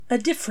A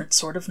Different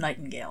Sort of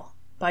Nightingale,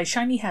 by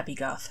Shiny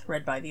Happygoth,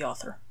 read by the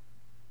author.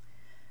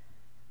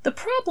 The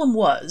problem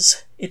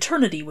was,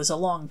 eternity was a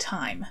long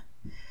time.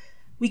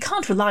 We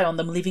can't rely on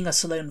them leaving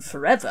us alone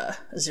forever,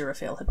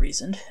 Aziraphale had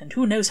reasoned, and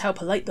who knows how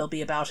polite they'll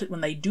be about it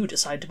when they do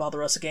decide to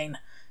bother us again.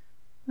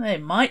 They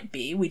might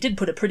be. We did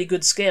put a pretty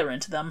good scare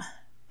into them.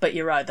 But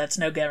you're right, that's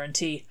no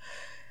guarantee.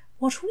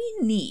 What we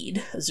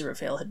need,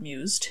 Aziraphale had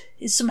mused,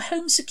 is some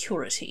home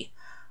security.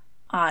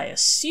 I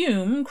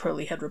assume,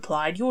 Crowley had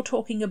replied, you're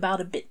talking about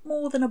a bit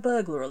more than a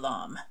burglar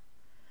alarm.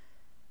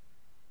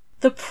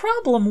 The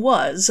problem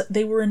was,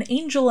 they were an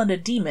angel and a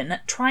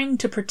demon trying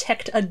to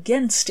protect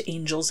against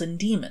angels and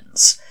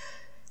demons.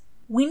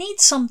 We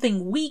need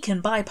something we can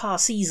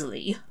bypass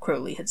easily,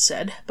 Crowley had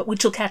said, but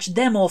which will catch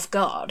them off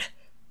guard.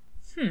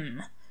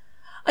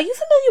 Are you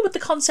familiar with the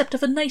concept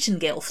of a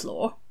Nightingale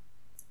floor?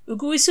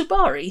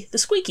 Uguisubari, the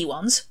squeaky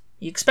ones.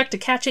 You expect to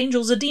catch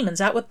angels or demons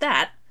out with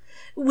that?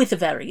 With a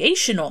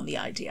variation on the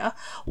idea,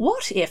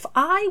 what if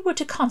I were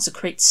to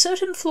consecrate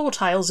certain floor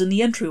tiles in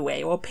the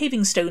entryway or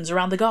paving stones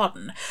around the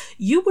garden?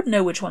 You would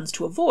know which ones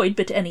to avoid,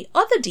 but any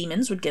other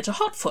demons would get a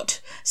hot foot.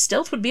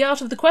 Stealth would be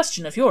out of the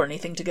question if you're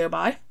anything to go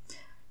by.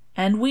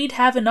 And we'd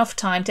have enough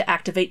time to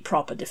activate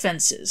proper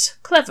defences.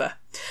 Clever.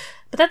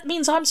 But that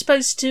means I'm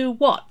supposed to,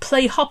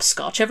 play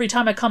hopscotch every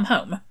time I come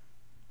home?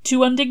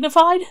 Too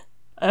undignified?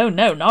 Oh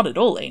no, not at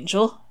all,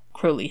 Angel.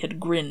 Crowley had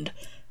grinned.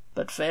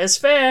 But fair's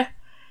fair.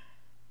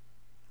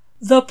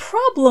 The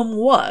problem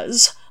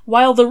was,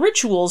 while the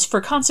rituals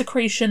for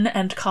consecration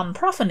and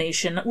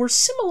conprofanation were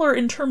similar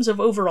in terms of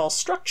overall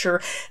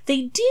structure,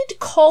 they did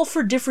call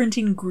for different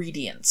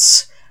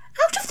ingredients.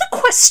 Out of the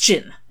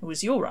question! It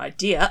was your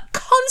idea.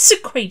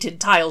 Consecrated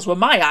tiles were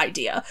my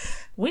idea.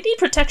 We need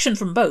protection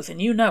from both,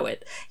 and you know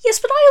it. Yes,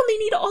 but I only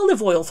need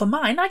olive oil for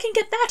mine. I can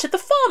get that at the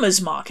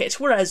farmer's market,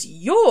 whereas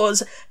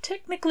yours,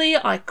 technically,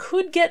 I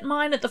could get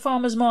mine at the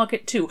farmer's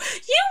market too.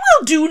 You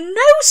will do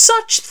no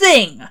such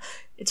thing!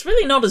 It's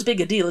really not as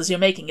big a deal as you're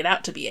making it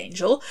out to be,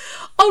 Angel.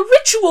 A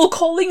ritual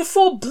calling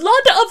for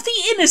blood of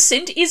the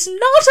innocent is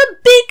not a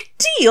big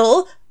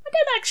deal. I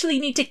don't actually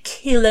need to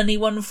kill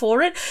anyone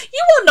for it. You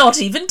are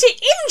not even to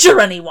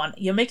injure anyone.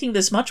 You're making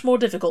this much more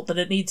difficult than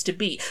it needs to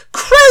be.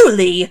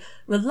 Crowley!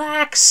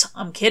 Relax.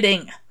 I'm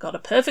kidding. Got a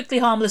perfectly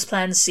harmless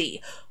plan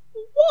C.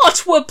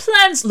 What were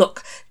plans?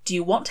 Look, do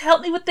you want to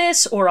help me with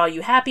this, or are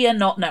you happier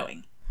not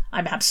knowing?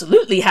 I'm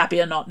absolutely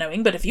happier not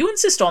knowing, but if you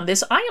insist on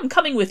this, I am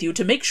coming with you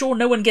to make sure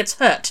no one gets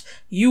hurt,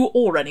 you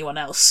or anyone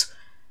else.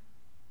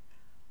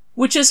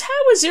 Which is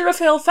how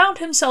Aziraphale found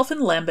himself in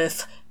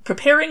Lambeth,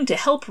 preparing to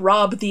help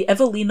rob the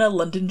Evelina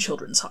London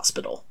Children's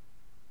Hospital.